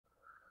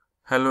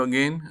Hello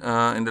again.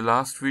 In the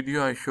last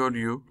video I showed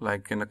you,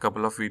 like in a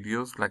couple of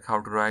videos, like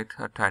how to write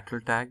a title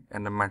tag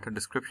and a meta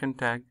description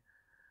tag,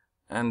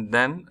 and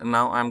then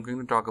now I'm going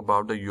to talk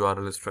about the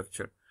URL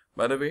structure.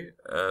 By the way,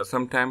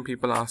 sometimes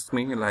people ask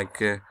me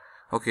like,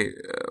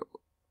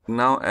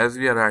 now as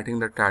we are writing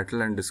the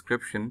title and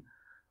description,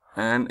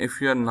 and if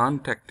you are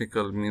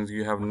non-technical, means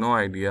you have no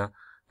idea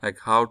like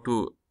how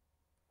to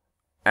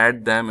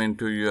add them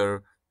into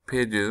your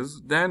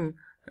pages, then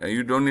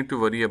you don't need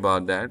to worry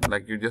about that.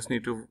 Like, you just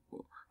need to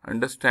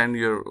understand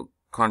your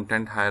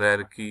content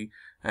hierarchy,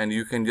 and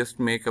you can just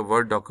make a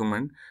Word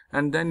document,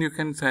 and then you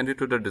can send it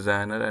to the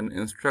designer and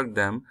instruct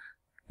them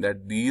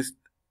that these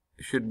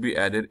should be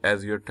added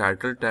as your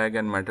title tag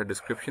and meta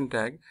description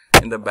tag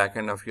in the back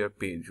end of your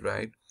page,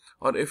 right?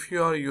 Or if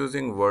you are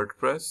using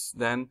WordPress,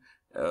 then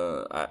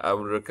I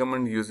would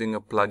recommend using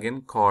a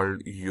plugin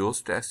called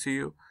Yoast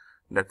SEO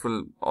that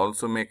will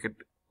also make it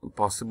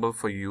possible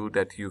for you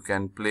that you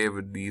can play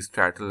with these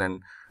title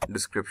and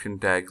description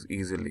tags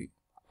easily.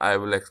 I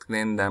will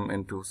explain them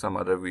into some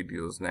other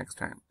videos next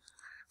time.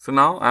 So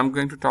now I'm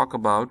going to talk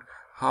about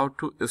how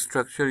to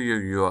structure your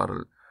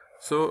URL.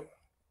 So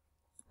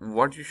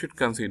what you should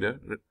consider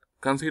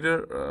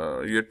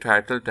your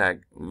title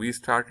tag. We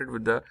started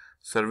with the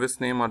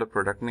service name or the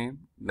product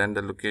name, then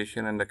the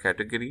location and the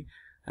category,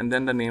 and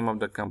then the name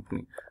of the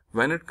company.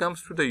 When it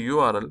comes to the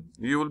URL,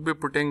 you will be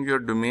putting your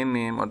domain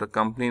name or the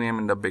company name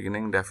in the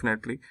beginning,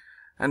 definitely.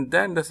 And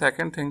then the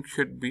second thing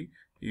should be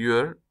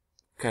your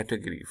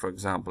category. For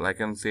example, I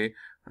can say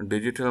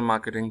digital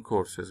marketing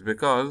courses,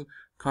 because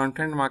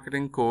content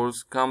marketing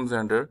course comes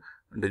under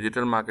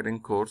digital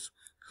marketing course.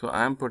 So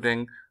I am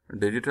putting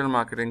digital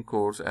marketing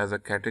course as a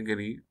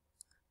category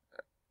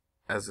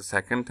as a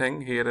second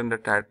thing here in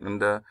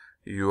the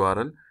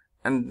URL,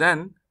 and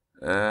then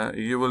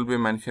you will be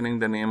mentioning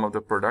the name of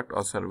the product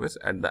or service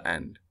at the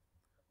end.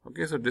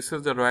 Okay, so this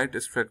is the right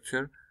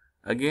structure.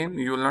 Again,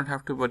 you will not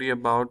have to worry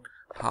about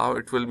how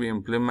it will be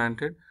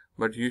implemented,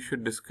 but you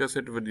should discuss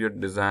it with your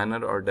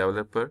designer or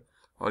developer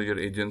or your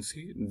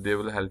agency. They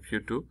will help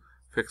you to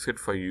fix it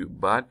for you.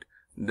 But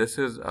this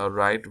is a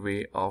right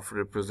way of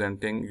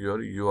representing your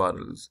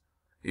URLs.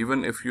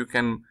 Even if you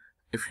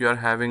are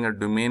having a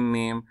domain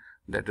name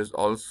that is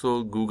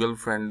also Google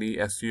friendly,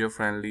 SEO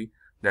friendly,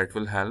 that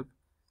will help.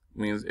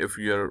 Means if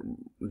your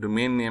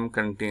domain name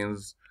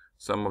contains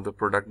some of the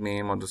product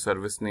name or the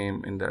service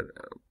name in the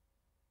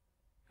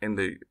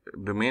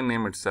domain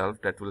name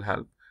itself, that will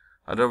help.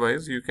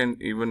 Otherwise, you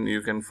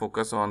can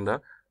focus on the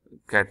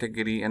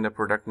category and the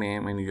product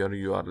name in your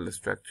URL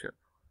structure.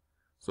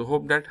 So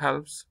hope that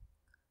helps.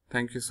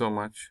 Thank you so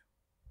much.